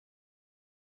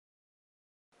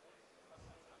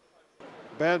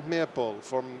Bernd Meerpol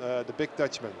from the Big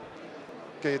Dutchman.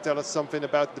 Can you tell us something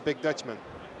about the Big Dutchman?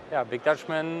 Yeah, Big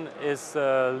Dutchman is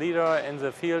a leader in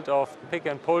the field of pig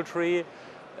and poultry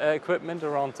equipment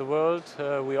around the world.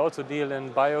 We also deal in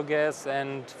biogas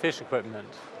and fish equipment.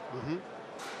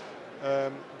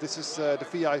 This is the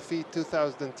VIV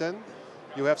 2010.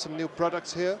 You have some new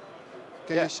products here.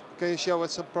 Can you show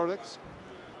us some products?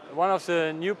 One of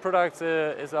the new products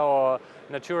is our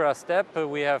Natura Step.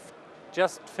 We have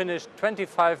just finished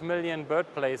 25 million bird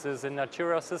places in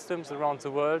Natura systems around the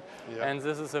world, and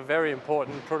this is a very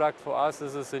important product for us.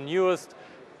 This is the newest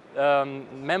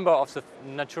member of the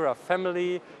Natura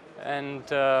family, and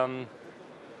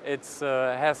it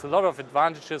has a lot of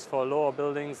advantages for lower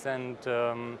buildings, and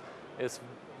is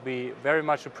very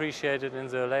much appreciated in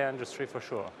the layer industry for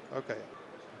sure. Okay.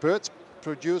 Birds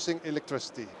producing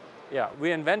electricity. Yeah,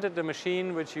 we invented the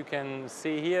machine which you can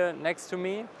see here next to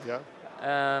me. Yeah.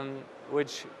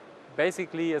 Which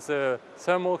basically is a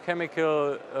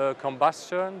thermochemical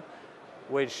combustion,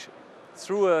 which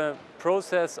through a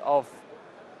process of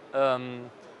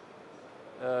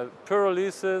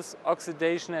pyrolysis,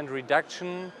 oxidation and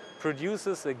reduction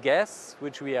produces a gas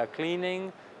which we are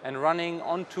cleaning and running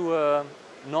onto a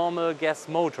normal gas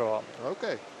motor.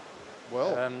 Okay.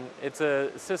 Well, it's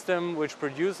a system which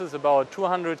produces about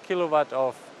 200 kilowatt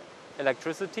of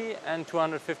electricity and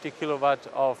 250 kilowatt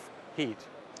of heat.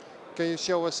 Can you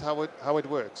show us how it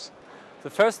works? The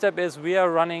first step is we are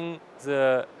running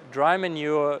the dry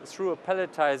manure through a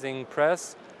pelletizing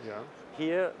press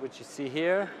here, which you see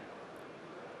here,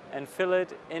 and fill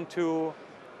it into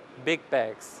big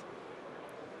bags.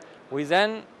 We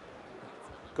then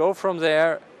go from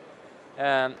there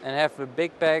and have a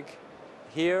big bag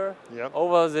here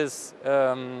over this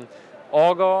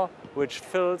auger, which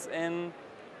fills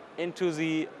into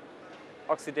the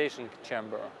oxidation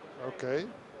chamber. Okay.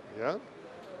 Yeah.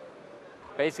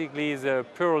 Basically the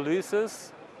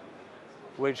pyrolysis,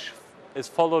 which is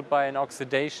followed by an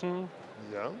oxidation.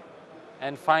 Yeah.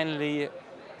 And finally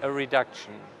a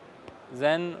reduction.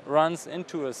 Then runs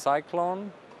into a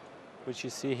cyclone, which you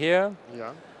see here.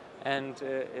 Yeah. And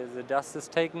the dust is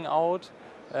taken out.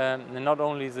 And not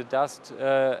only the dust,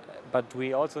 but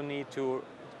we also need to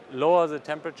lower the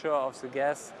temperature of the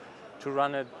gas to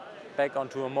run it back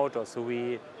onto a motor. So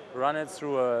we run it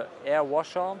through an air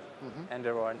washer or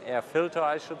an air filter,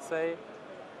 I should say,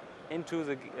 onto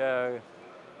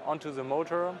the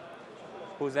motor,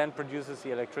 who then produces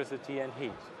the electricity and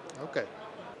heat. Okay.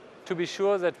 To be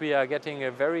sure that we are getting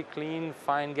a very clean,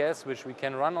 fine gas which we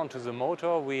can run onto the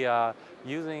motor, we are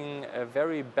using a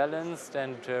very balanced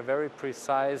and very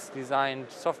precise designed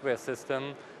software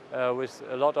system with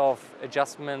a lot of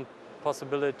adjustment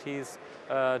possibilities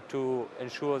to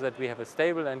ensure that we have a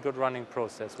stable and good running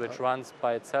process which runs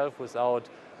by itself without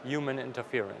human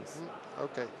interference.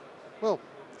 Okay. Well,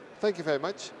 thank you very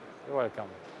much. You're welcome.